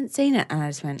 I haven't seen it. And I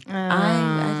just went,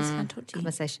 I just can't talk to you.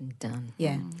 Conversation done.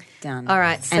 Yeah, done. All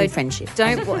right, so and friendship.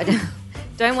 Don't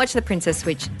watch The Princess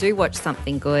Switch. Do watch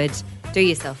something good. Do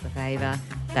yourself a favour.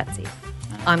 That's it.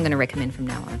 I'm going to recommend from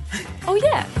now on. Oh,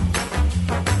 yeah.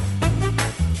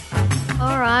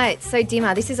 All right, so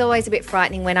Dimmer, this is always a bit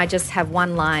frightening when I just have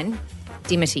one line,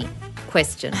 Dimity,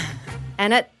 question.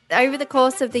 And over the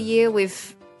course of the year,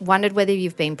 we've wondered whether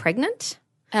you've been pregnant,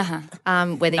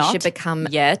 whether you should become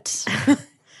Yet.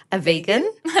 a vegan.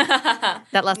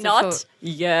 That lasted Not for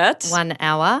yet. 1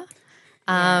 hour.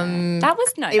 That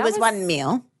was no. It that was one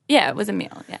meal Yeah, it was a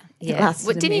meal, yeah. Yeah. lasted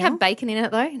a Didn't you meal. have bacon in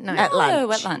it though? No. at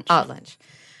lunch. At lunch. Oh, at lunch.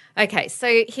 Okay,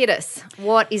 so hit us.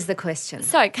 What is the question?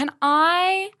 So can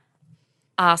I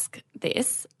ask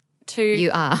this to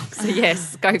You are. So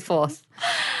yes, go forth.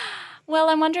 Well,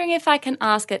 I'm wondering if I can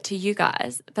ask it to you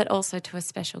guys, but also to a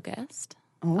special guest.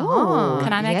 Oh,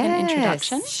 Can I make an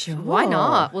introduction? Sure. Why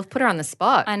not? We'll put her on the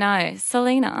spot. I know.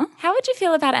 Selena, how would you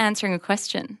feel about answering a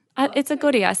question? It's a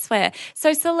goodie, I swear.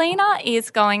 So Selena is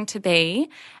going to be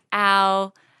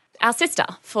our sister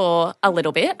for a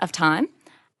little bit of time.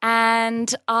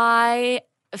 And I,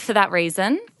 for that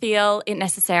reason, feel it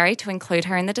necessary to include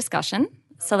her in the discussion.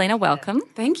 Selena, welcome.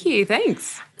 Thank you.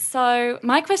 Thanks. So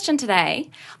my question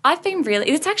today,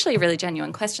 it's actually a really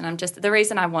genuine question. The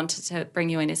reason I wanted to bring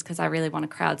you in is because I really want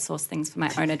to crowdsource things for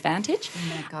my own advantage.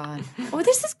 Oh my God. Oh,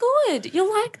 this is good.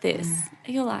 You'll like this.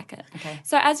 You'll like it. Okay.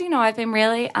 So as you know, I've been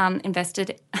really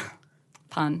invested,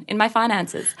 pun, in my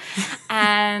finances.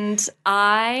 And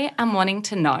I am wanting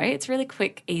to know, it's really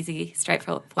quick, easy,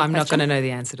 straightforward I'm not question. going to know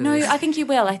the answer to No, this. I think you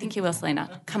will.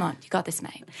 Selena. Come on, you got this,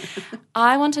 mate.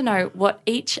 I want to know what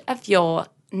each of your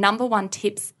number one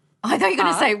tips I thought you were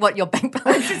going to say what your bank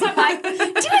balance is. I'm like,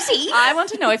 Timothy. I want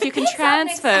to know if you can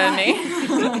transfer me.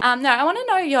 No, I want to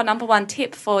know your number one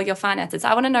tip for your finances.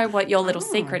 I want to know what your little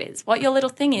secret is, what your little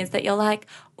thing is that you're like,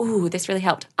 ooh, this really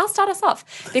helped. I'll start us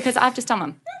off because I've just done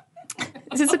one.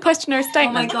 Is this a question or a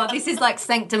statement? Oh my God, this is like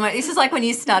sanctimony. This is like when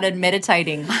you started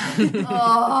meditating.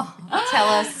 Tell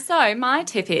us. So my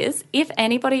tip is, if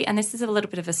anybody, and this is a little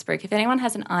bit of a spook, if anyone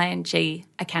has an ING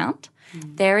account,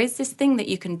 there is this thing that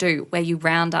you can do where you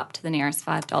round up to the nearest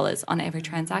 $5 on every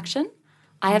transaction.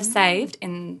 I have saved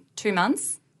in 2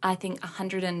 months, I think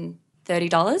 $130.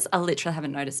 I literally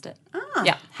haven't noticed it.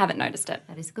 Yeah, haven't noticed it.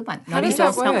 That is a good one. How does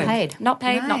that Not work? paid. Not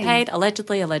paid,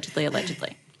 allegedly.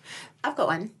 I've got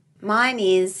one. Mine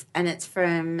is, and it's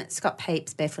from Scott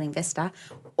Pape's Barefoot Investor,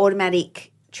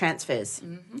 automatic transfers.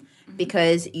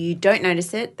 Because you don't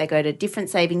notice it, they go to different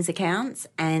savings accounts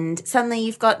and suddenly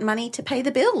you've got money to pay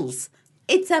the bills.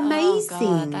 It's amazing.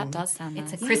 Oh, God, that does sound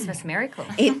It's nice. a Christmas miracle.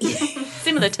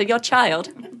 Similar to your child.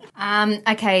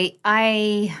 Okay,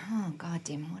 oh God,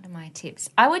 Dim, what are my tips?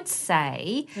 I would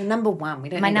say Your number one. We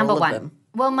don't my need number all one. of them.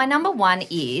 Well, my number one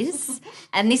is,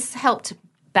 and this helped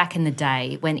back in the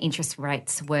day when interest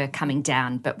rates were coming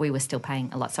down, but we were still paying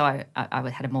a lot. So I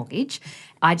had a mortgage.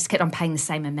 I just kept on paying the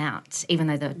same amount, even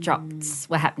though the drops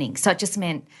were happening. So it just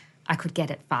meant I could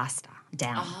get it faster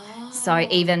down. So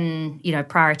even,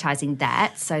 prioritising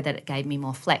that so that it gave me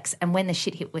more flex. And when the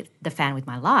shit hit with the fan with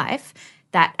my life,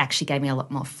 that actually gave me a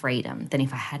lot more freedom than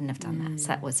if I hadn't have done that. So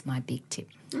that was my big tip.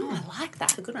 I like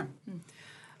that. That's a good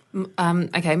one.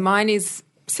 Okay, mine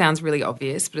sounds really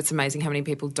obvious, but it's amazing how many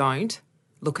people don't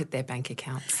look at their bank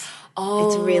accounts.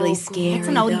 It's really scary. It's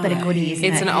an oldie but a goodie, isn't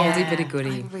it? It's an oldie but a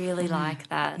goodie. I really like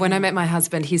that. When I met my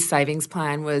husband, his savings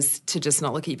plan was to just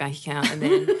not look at your bank account, and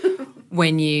then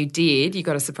when you did, you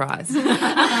got a surprise.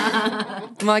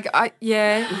 I'm like,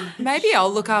 maybe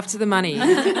I'll look after the money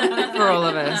for all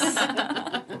of us.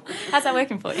 How's that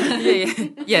working for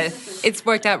you? Yeah, it's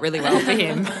worked out really well for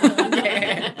him.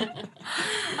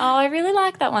 Oh, I really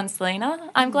like that one, Selena.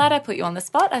 I'm glad I put you on the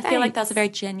spot. I feel like that was a very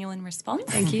genuine response.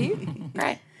 Thank you.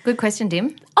 Great. Good question,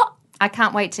 Dim. Oh, I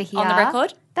can't wait to hear. on the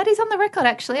record? That is on the record,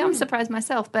 actually. I'm surprised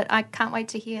myself, but I can't wait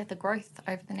to hear the growth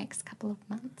over the next couple of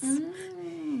months.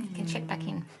 You can check back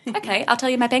in. Okay, I'll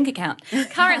tell you my bank account.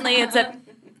 Currently, it's at...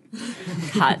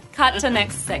 Cut to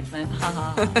next segment.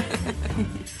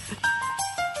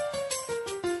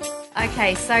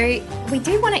 Okay, so we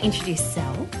do want to introduce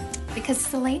Sel because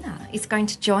Selena is going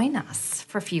to join us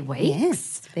for a few weeks.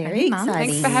 Yes, very Mum. exciting.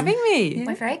 Thanks for having me.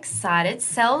 We're very excited.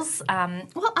 Sel's,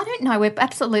 well, I don't know. We're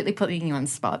absolutely putting you on the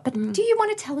spot, but do you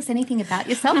want to tell us anything about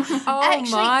yourself? Oh,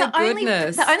 my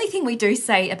goodness. The only thing we do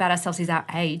say about ourselves is our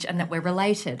age and that we're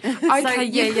related. Okay,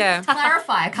 yeah.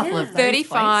 Clarify a couple of those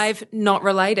 35, points. not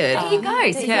related. There you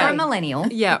go. So Yeah. you're a millennial.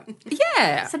 Yeah.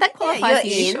 Yeah. So that qualifies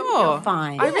you're you. in. Sure. You're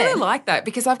fine. I really like that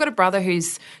because I've got a brother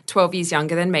who's 12 years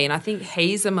younger than me, and I think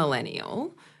he's a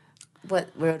millennial.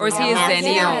 Or is he a zennial?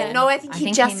 Yeah. No, I think he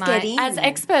you just might. get in. As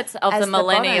experts of As the the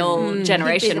millennial bottom.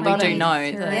 generation, we do bottom.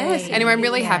 know that. Yes. Anyway, I'm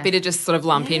really happy to just sort of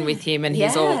lump in with him and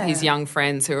his young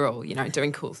friends who are all,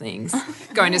 doing cool things,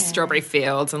 going to strawberry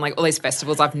fields and like all these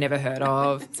festivals I've never heard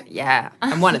of. So, yeah,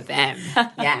 I'm one of them.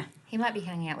 Yeah. He might be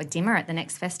hanging out with Dimmer at the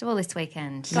next festival this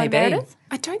weekend. Maybe. Meredith?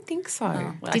 I don't think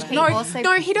so. Did he No, also-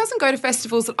 no, he doesn't go to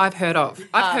festivals that I've heard of.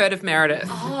 I've heard of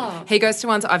Meredith. He goes to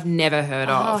ones I've never heard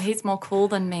Oh, of. he's more cool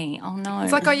than me. Oh, no.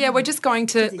 It's like, oh, yeah, we're just going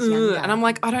to, and I'm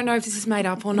like, I don't know if this is made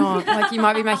up or not. Like, you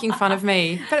might be making fun of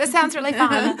me, but it sounds really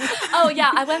fun. oh,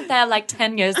 yeah, I went there like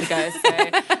 10 years ago. So,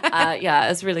 yeah, it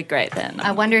was really great then.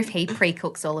 I wonder if he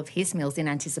pre-cooks all of his meals in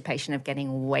anticipation of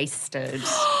getting wasted.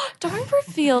 Don't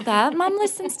reveal that. Mum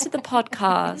listens to the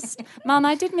podcast. Mum,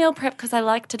 I did meal prep because I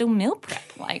like to do meal prep.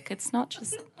 Like, it's not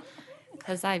just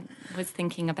because I was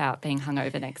thinking about being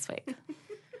hungover next week.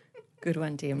 Good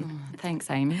one, Dim. Thanks,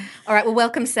 Amy. All right, well,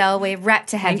 welcome, Sel. We're rapt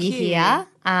to have Thank you you. here.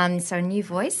 So a new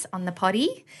voice on the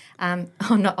potty. Not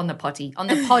on the potty, on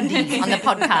the poddy, on the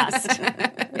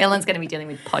podcast. Ellen's going to be dealing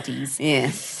with potties.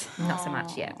 Yes. Not so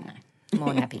much yet.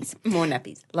 More nappies. More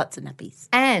nappies. Lots of nappies.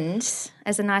 And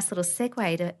as a nice little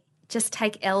segue to just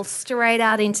take Elle straight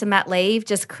out into mat leave,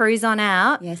 just cruise on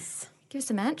out. Yes. Give us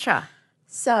a mantra.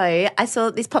 So I saw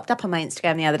this popped up on my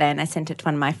Instagram the other day and I sent it to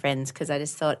one of my friends because I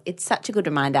just thought it's such a good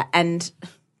reminder. And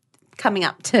coming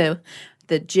up to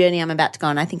the journey I'm about to go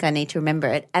on, I think I need to remember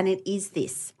it. And it is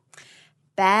this: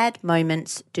 bad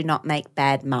moments do not make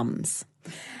bad mums.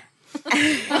 Oh,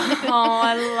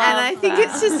 I love And I think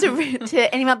it's just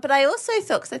to anyone. But I also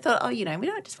thought, because I thought, we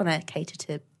don't just want to cater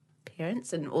to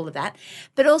parents and all of that.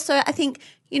 But also I think,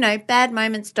 bad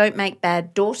moments don't make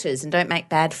bad daughters and don't make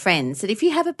bad friends. That if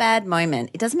you have a bad moment,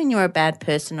 it doesn't mean you're a bad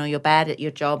person or you're bad at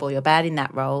your job or you're bad in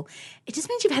that role. It just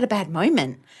means you've had a bad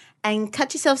moment. And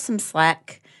cut yourself some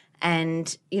slack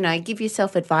and, give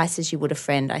yourself advice as you would a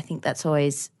friend. I think that's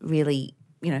always really,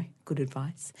 good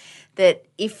advice. That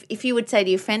if you would say to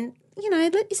your friend,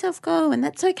 let yourself go and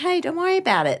that's okay, don't worry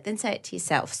about it, then say it to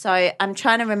yourself. So I'm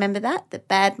trying to remember that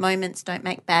bad moments don't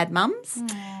make bad mums.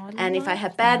 And if I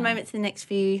have bad moments in the next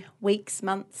few weeks,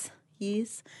 months,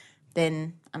 years,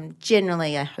 then I'm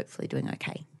generally, hopefully doing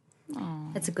okay.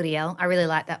 That's a goodie, Elle. I really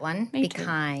like that one. Be too.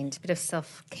 kind, a bit of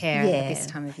self-care at this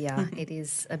time of year. It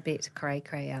is a bit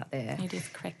cray-cray out there. It is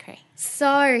cray-cray.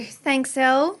 So, thanks,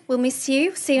 Elle. We'll miss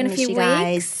you. See you in a few weeks.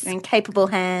 Guys. You're in capable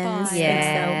hands. Bye.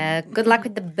 Yeah. Good luck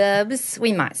with the burbs.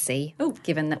 We might see,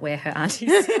 given that we're her aunties.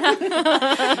 We'll see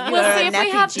if we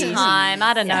have Juicy. time.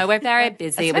 I don't know. We're very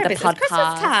busy with the It's Christmas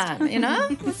podcast.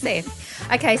 time, Let's see.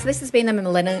 Okay, so this has been the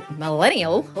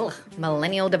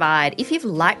Millennial Divide. If you've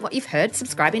liked what you've heard,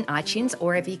 subscribe in iTunes or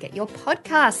wherever you get your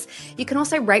podcasts. You can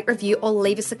also rate, review, or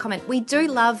leave us a comment. We do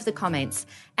love the comments.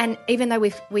 And even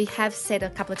though we have said a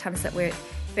couple of times that we're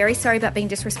very sorry about being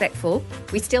disrespectful,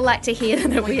 we still like to hear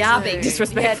that we are being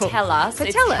disrespectful. Yeah, tell us. So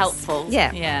it's tell us. helpful.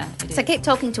 Yeah. it So is. keep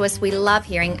talking to us. We love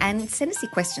hearing, and send us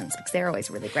your questions because they're always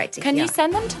really great to Can hear. you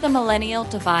send them to the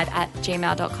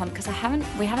millennialdivide@gmail.com? Because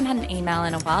we haven't had an email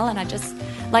in a while, and I just,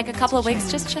 like a couple of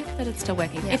weeks, just check that it's still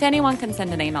working. If anyone can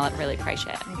send an email, I'd really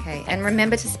appreciate it. Okay, and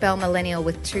remember to spell millennial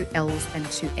with 2 L's and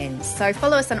 2 N's. So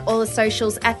follow us on all the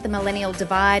socials at the Millennial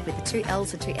Divide with the 2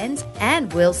 L's and 2 N's,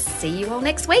 and we'll see you all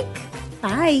next week.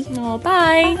 Bye. Oh,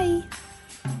 bye.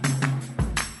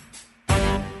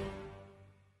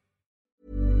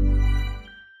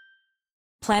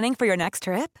 Planning for your next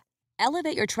trip?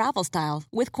 Elevate your travel style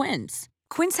with Quince.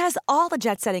 Quince has all the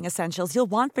jet-setting essentials you'll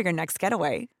want for your next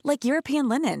getaway, like European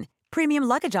linen, premium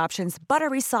luggage options,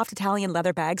 buttery soft Italian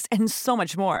leather bags, and so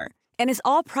much more. And is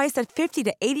all priced at 50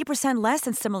 to 80% less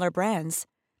than similar brands.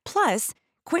 Plus,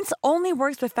 Quince only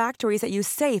works with factories that use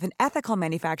safe and ethical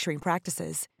manufacturing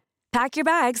practices. Pack your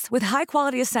bags with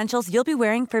high-quality essentials you'll be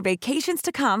wearing for vacations to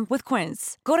come with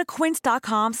Quince. Go to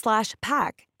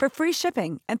quince.com/pack for free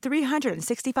shipping and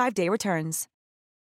 365-day returns.